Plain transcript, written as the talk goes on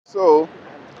So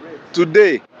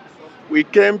today we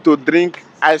came to drink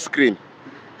ice cream,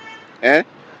 and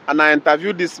I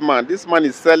interviewed this man. This man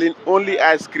is selling only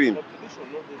ice cream,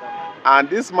 and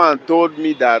this man told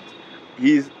me that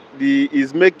he's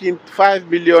making 5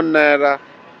 million naira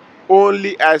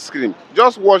only ice cream.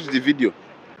 Just watch the video.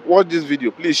 Watch this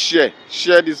video. Please share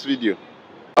this video.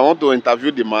 I want to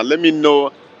interview the man. Let me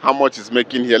know how much he's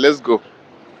making here. Let's go.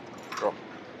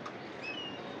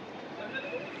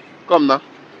 Come now.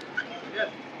 Yes.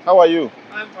 How are you?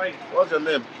 I'm fine. What's your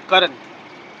name? Karan.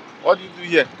 What do you do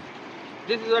here?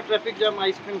 This is a traffic jam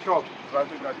ice cream shop.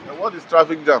 Traffic jam. What is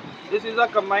traffic jam? This is a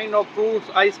combine of fruits,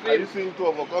 ice Are cream. you seeing two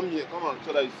of us? Come here. Come on,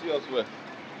 so that you see us well.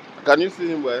 Can you see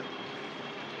him well?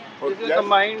 This is a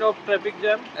combine of traffic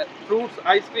jam, fruits,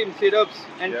 ice cream, syrups,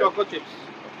 and choco chips.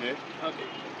 Okay. Okay.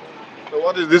 So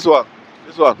what is this one?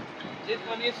 This one? This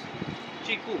one is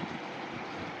chiku.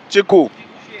 Chiku. Chiku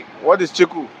shake. What is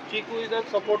chiku? Chiku is a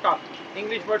sapota.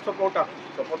 English word sapota.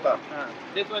 Sapota.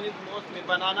 This one is mostly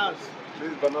bananas.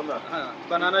 This is banana.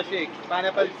 Banana shake.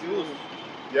 Pineapple juice.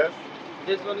 Yes.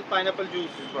 This one is pineapple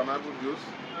juice. This is pineapple juice.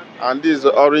 And this is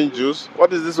orange juice.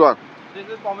 What is this one? This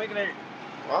is pomegranate.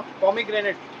 What?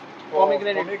 Pomegranate.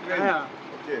 Pomegranate.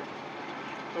 Okay.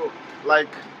 So,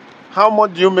 like, how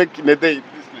much do you make in a day?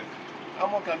 This place. How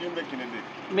much can you make in a day?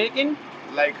 Making?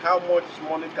 Like, how much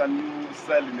money can you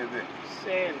sell in a day?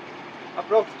 Sale.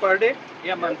 Approx per day?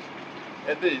 Yeah, month.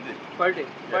 A day. Per day.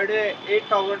 Yeah. Per day,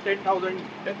 8,000, 10,000.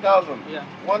 8,000? Yeah.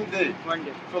 One day? One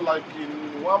day. So, like,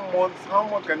 in 1 month, how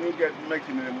much can you make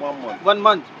in 1 month? 1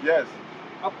 month? Yes.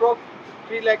 Approx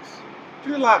 3 lakhs.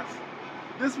 3 lakhs?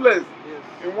 This place? Yes.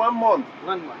 In 1 month?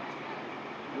 1 month.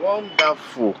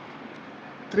 Wonderful.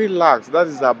 3 lakhs. That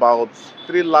is about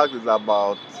 3 lakhs is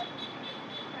about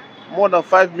more than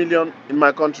 5 million in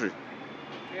my country.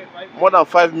 Okay, 5 More than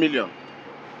 5 million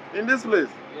in this place.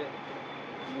 Yeah.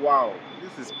 Wow,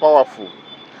 this is powerful.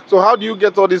 So how do you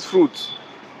get all these fruits?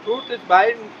 Fruit is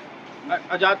buying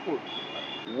Ajad food.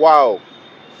 Wow,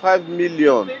 5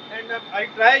 million. And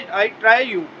I try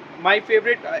you my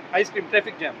favorite ice cream,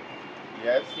 traffic jam.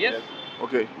 Yes. Yes.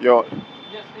 Okay, your.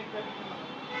 Yes, take traffic jam.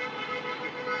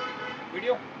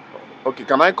 Video. Okay,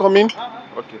 can I come in?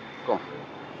 Okay, come.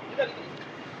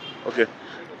 Okay,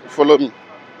 follow me.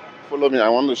 Follow me. I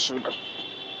want to show you.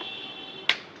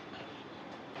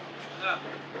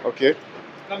 Okay.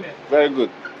 Come here. Very good.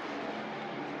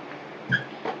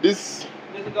 This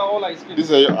is the all ice cream.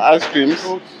 These are your ice creams.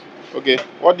 Fruits. Okay.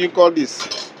 What do you call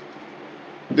this?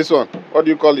 This one. What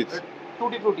do you call it?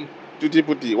 Tutti frutti. Tutti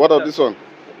frutti. What of this one?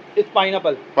 It's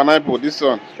pineapple. Pineapple. This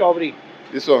one. Strawberry.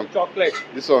 This one. Chocolate.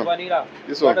 This one. Vanilla.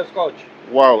 This one. Butterscotch.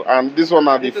 Wow. And this one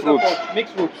are the This fruits. is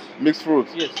mixed fruits. Mixed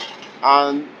fruits. Yes.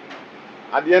 And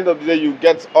at the end of the day, you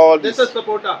get all this. This is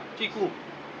sapota. Chiku.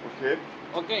 Okay.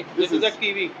 Okay. This is a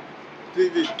kiwi.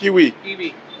 Kiwi.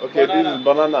 Kiwi. Okay. Banana. This is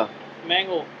banana.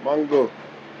 Mango. Mango.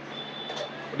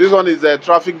 This one is a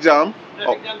traffic jam.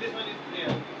 Traffic jam. This one is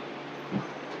there.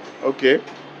 Okay.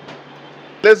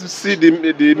 Let's see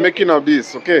the making of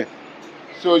this. Okay.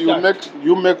 So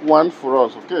you make one for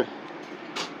us. Okay.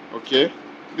 Okay.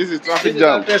 This is traffic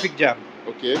jam. This is traffic jam.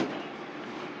 Okay.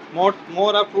 More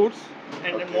are fruits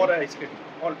and then more ice cream.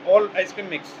 All ice cream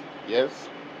mix. Yes.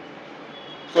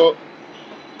 So.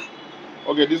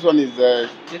 Okay. This one is.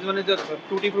 This one is a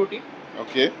tutti frutti.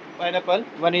 Okay. Pineapple,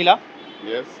 vanilla.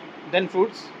 Yes. Then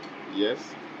fruits.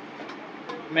 Yes.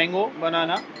 Mango,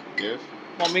 banana. Yes.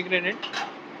 Pomegranate,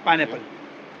 pineapple.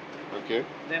 Okay.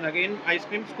 Then again ice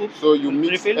cream scoops. So you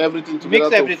mix everything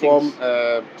together to form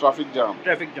traffic jam.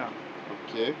 Traffic jam.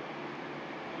 Okay.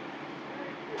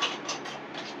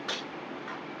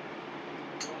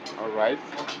 All right.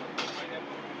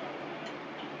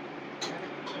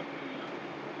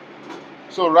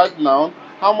 So right now,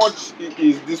 how much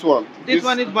is this one? This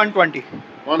one is 120.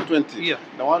 120. Yeah.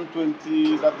 The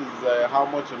 120, that is how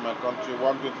much in my country?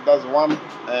 120. That's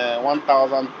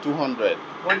 1,200.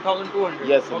 1,200.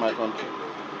 Yes, in my country.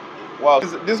 Wow.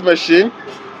 This machine.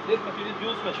 This machine is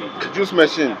juice machine. Juice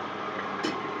machine.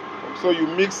 So you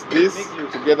mix this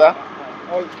together.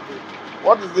 All.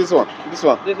 What is this one? This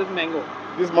one. This is mango.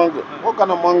 This mango. What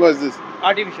kind of mango is this?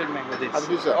 Artificial mango. This.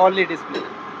 Artificial. Only display.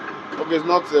 Okay, it's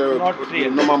not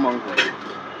real. Normal mango.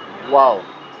 Wow,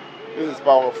 this is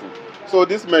powerful. So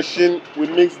this machine will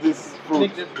mix this fruit.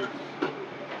 Mix this fruit.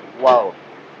 Wow.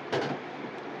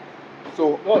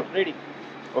 So ready.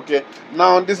 Okay,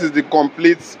 now this is the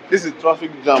complete. This is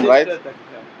traffic jam, right?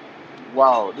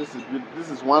 Wow, this is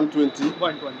 120.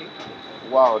 120.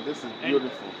 Wow, this is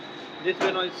beautiful. This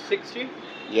one is 60.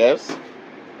 Yes.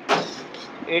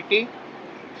 80.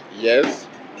 Yes.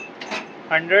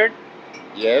 100.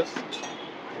 Yes.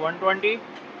 120.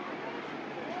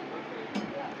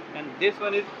 This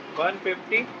one is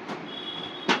 150.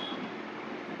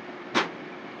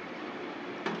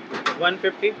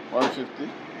 150. 150.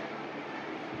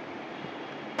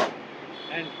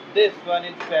 And this one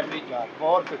is family jar.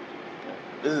 450.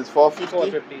 This is 450.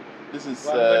 450. This is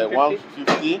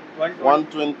 150,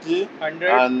 120, 100,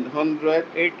 and 100,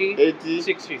 80,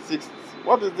 60.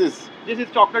 What is this? This is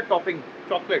chocolate topping.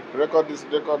 Chocolate. Record this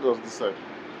side.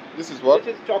 This is what?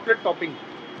 This is chocolate topping.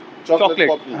 Chocolate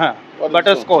popping. What is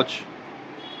Butterscotch.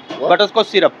 What? Butterscotch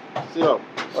syrup. Syrup.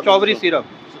 What Strawberry is this syrup.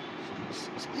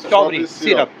 one? Strawberry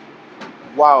syrup.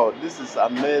 Wow, this is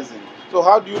amazing. So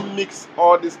how do you mix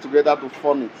all this together to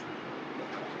form it?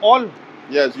 All.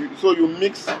 Yes, so you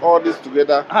mix all this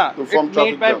together to form it's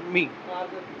traffic made by jam. me.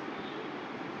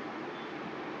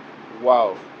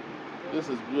 Wow, this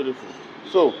is beautiful.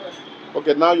 So,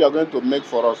 okay, now you are going to make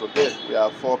for us, okay? We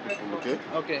are 4 people, okay?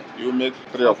 Okay. You make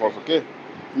 3 of us, okay?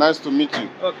 Nice to meet you.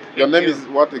 Okay. Your name is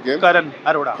what again? Karan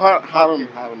Arora. Karan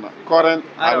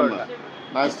Haruna.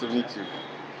 Nice to meet you.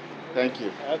 Thank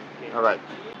you. Okay. All right.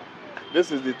 This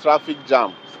is the traffic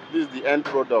jam. This is the end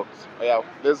product. Oh, yeah,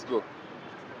 let's go.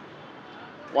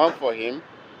 1 for him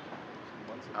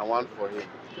and 1 for him.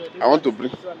 I want to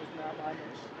bring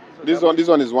this one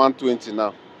is 120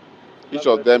 now. Each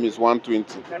of them is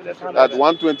 120. That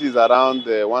 120 is around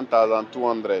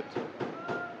 1,200.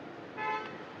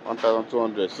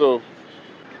 1,200.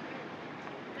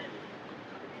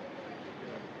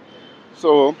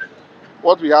 So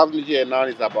what we have here now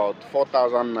is about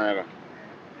 4,000 naira.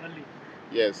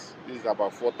 Yes, this is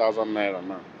about 4,000 naira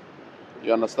now.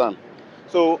 You understand?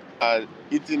 So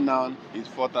eating now is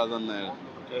 4,000 naira.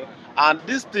 Okay. And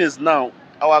these things now,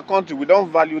 our country, we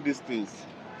don't value these things.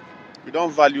 We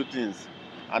don't value things.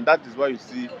 And that is why you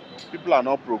see people are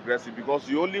not progressive, because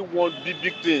you only want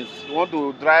big things. You want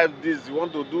to drive this, you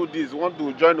want to do this, you want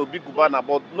to join a big Cubana,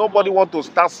 but nobody want to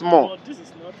start small. But this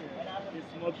is not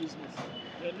a small business.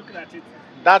 You're looking at it.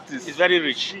 That is, It's very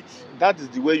rich. that is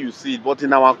the way you see it. But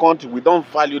in our country, we don't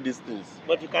value these things.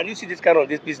 But can you see this kind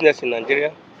of business in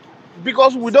Nigeria?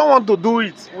 Because we don't want to do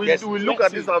it. We Yes. look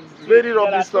at this as very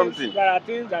rubbish something. There are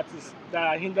things that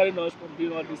are hindering us from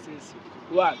doing all these things.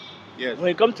 One, Yes, when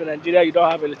you come to Nigeria, you don't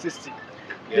have electricity.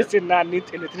 yes. This thing now needs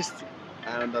electricity,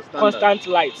 I understand. constant That.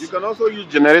 lights. You can also use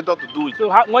generator to do it. So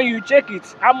when you check it,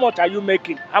 how much are you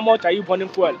making? How much are you burning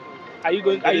fuel? Are you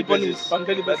going? Are you burning basis. on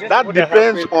daily basis? That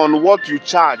depends on what you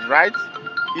charge, right?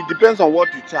 It depends on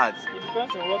what you charge. It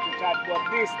depends on what you charge.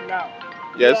 But this now,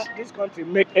 Yes. this country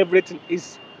make everything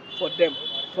is for them,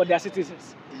 for their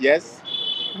citizens. Yes.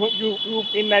 When you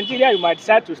in Nigeria, you might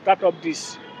decide to start up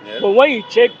this. Yes. But when you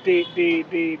check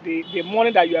the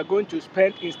money that you are going to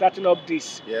spend in starting up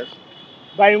this, Yes.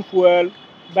 buying fuel,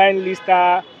 buying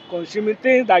lister, consuming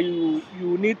things that you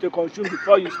need to consume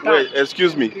before you start. Wait,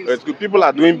 excuse me. People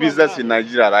are doing business in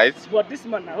Nigeria, right? But this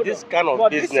man now, hold This on. kind of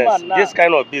But business, now, this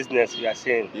kind of business you are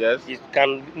saying, Yes. it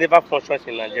can never function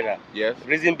in Nigeria. Yes.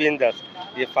 Reason being that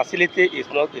the facility is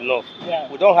not enough.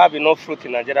 yeah, We don't have enough fruit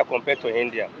in Nigeria compared to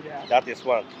India. yeah, That is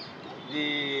one.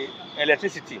 The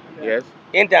electricity. Yes.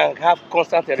 India have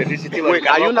constant electricity. Wait,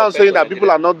 are you now saying that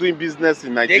people are not doing business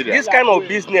in Nigeria? This kind of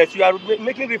business, you are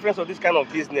making reference to this kind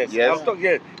of business. Yes. I'm talking,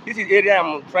 yes. This is area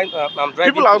I'm driving.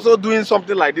 People are also doing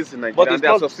something like this in but Nigeria, and they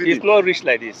are it's succeeding. not rich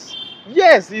like this.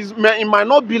 Yes, it might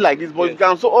not be like this, but Yes. you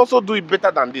can also do it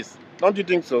better than this. Don't you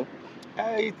think so?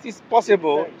 It is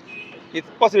possible. It's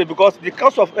possible because the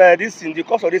cost of this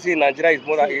in Nigeria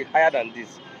is higher than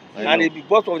this, I and know. it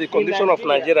because of the condition of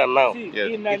Nigeria now, See, Yes.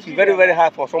 in it's Nigeria, very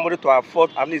hard for somebody to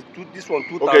afford at least this one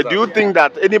 2,000. Okay, do you think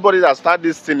that anybody that start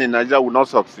this thing in Nigeria will not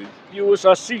succeed? you will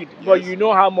succeed, but Yes. you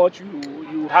know how much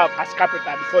you have as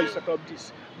capital before you set up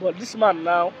this. But this man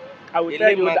now, I will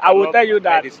tell you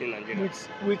that This in Nigeria.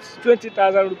 with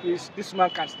 20,000 rupees, this man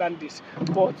can stand this.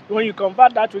 But when you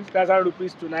convert that 20,000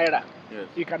 rupees to naira, Yes.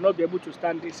 you cannot be able to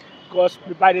stand this, because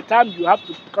by the time you have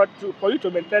for you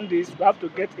to maintain this, you have to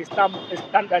get a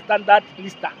standard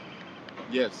lister,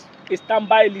 Yes. a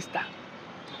standby lister,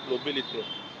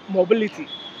 mobility.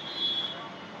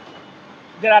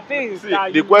 There are things See,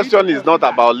 that the you question need to is not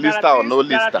consider. about There are lister or things- no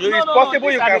there are- lister. It's no, possible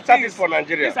these you are can the start things- this for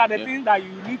Nigeria. These are the Yeah. things that you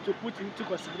need to put into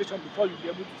consideration before you be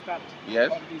able to start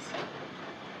Yes. on this.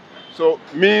 So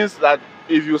means that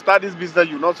if you start this business,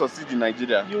 you will not succeed in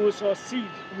Nigeria. You will succeed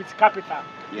with capital,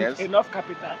 Yes. with enough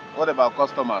capital. What about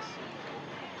customers?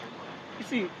 You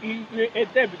see, a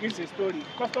day begins a story.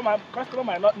 Customer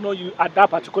might not know you at that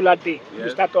particular day. You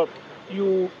Yes. start up.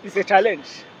 It's a challenge.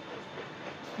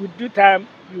 With due time,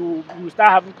 you start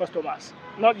having customers.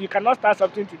 You cannot start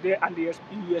something today and you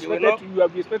will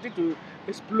be expected to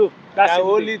explode. You That's can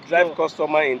the only thing. drive No.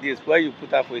 customer in this where you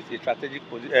put up for strategic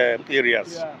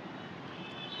areas. Yeah.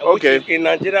 Okay. Which is, in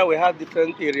Nigeria, we have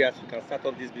different areas you can start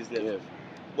up this business. Yes.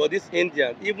 But this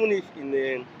Indian, even if in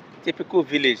a typical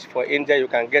village for India, you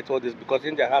can get all this because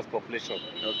India has population.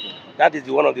 Okay. That is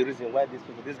one of the reasons why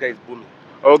this guy is booming.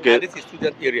 Okay. And this is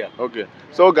student area. Okay.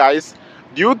 So guys,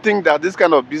 do you think that this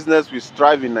kind of business will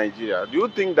strive in Nigeria? Do you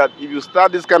think that if you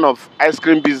start this kind of ice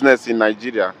cream business in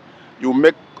Nigeria, you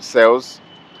make sales?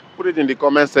 Put it in the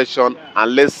comment section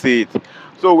and let's see it.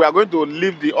 So we are going to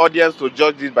leave the audience to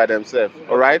judge it by themselves.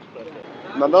 All right?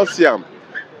 Now don't see him.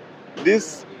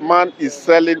 This man is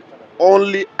selling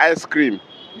only ice cream,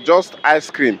 just ice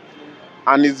cream,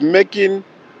 and is making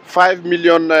 5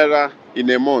 million naira in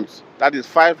a month. That is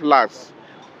 5 lakhs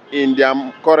in their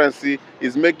currency.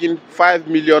 Is making 5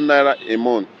 million naira a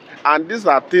month. And these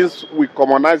are things we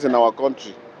commonize in our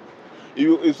country.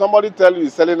 If somebody tell you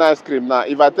he's selling ice cream now,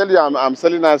 if I tell you I'm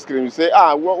selling ice cream, you say,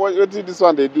 what did this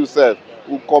one they do sell?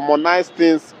 We commonize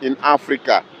things in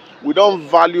Africa. We don't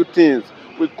value things.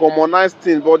 We commonize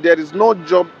things, but there is no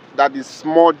job that is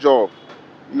small job.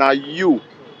 Now you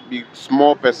be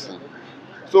small person.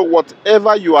 So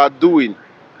whatever you are doing,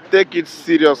 take it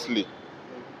seriously.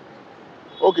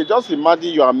 Okay, just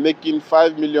imagine you are making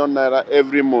 5 million naira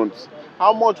every month.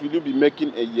 How much will you be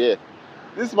making a year?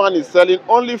 This man is selling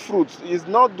only fruits. He's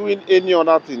not doing any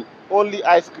other thing, only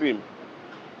ice cream.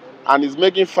 And he's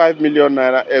making 5 million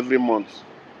naira every month.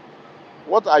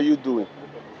 What are you doing?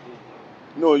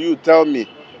 No, you tell me.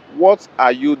 What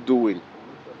are you doing?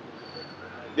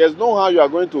 There's no how you are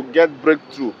going to get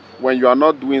breakthrough when you are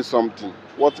not doing something.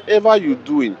 Whatever you're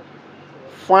doing,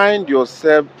 find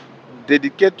yourself,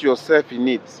 dedicate yourself in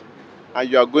it, and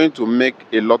you are going to make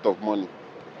a lot of money.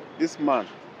 This man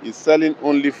is selling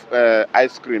only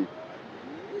ice cream.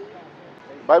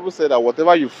 Bible said that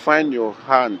whatever you find your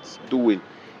hands doing,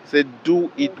 say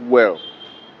do it well.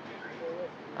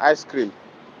 Ice cream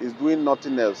is doing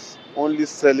nothing else, only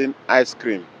selling ice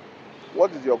cream.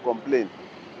 What is your complaint?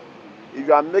 If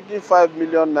you are making 5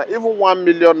 million naira, even 1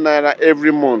 million naira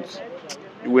every month,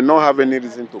 you will not have any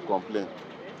reason to complain.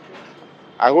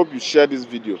 I hope you share this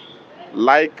video.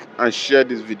 Like and share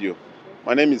this video.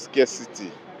 My name is Kenneth.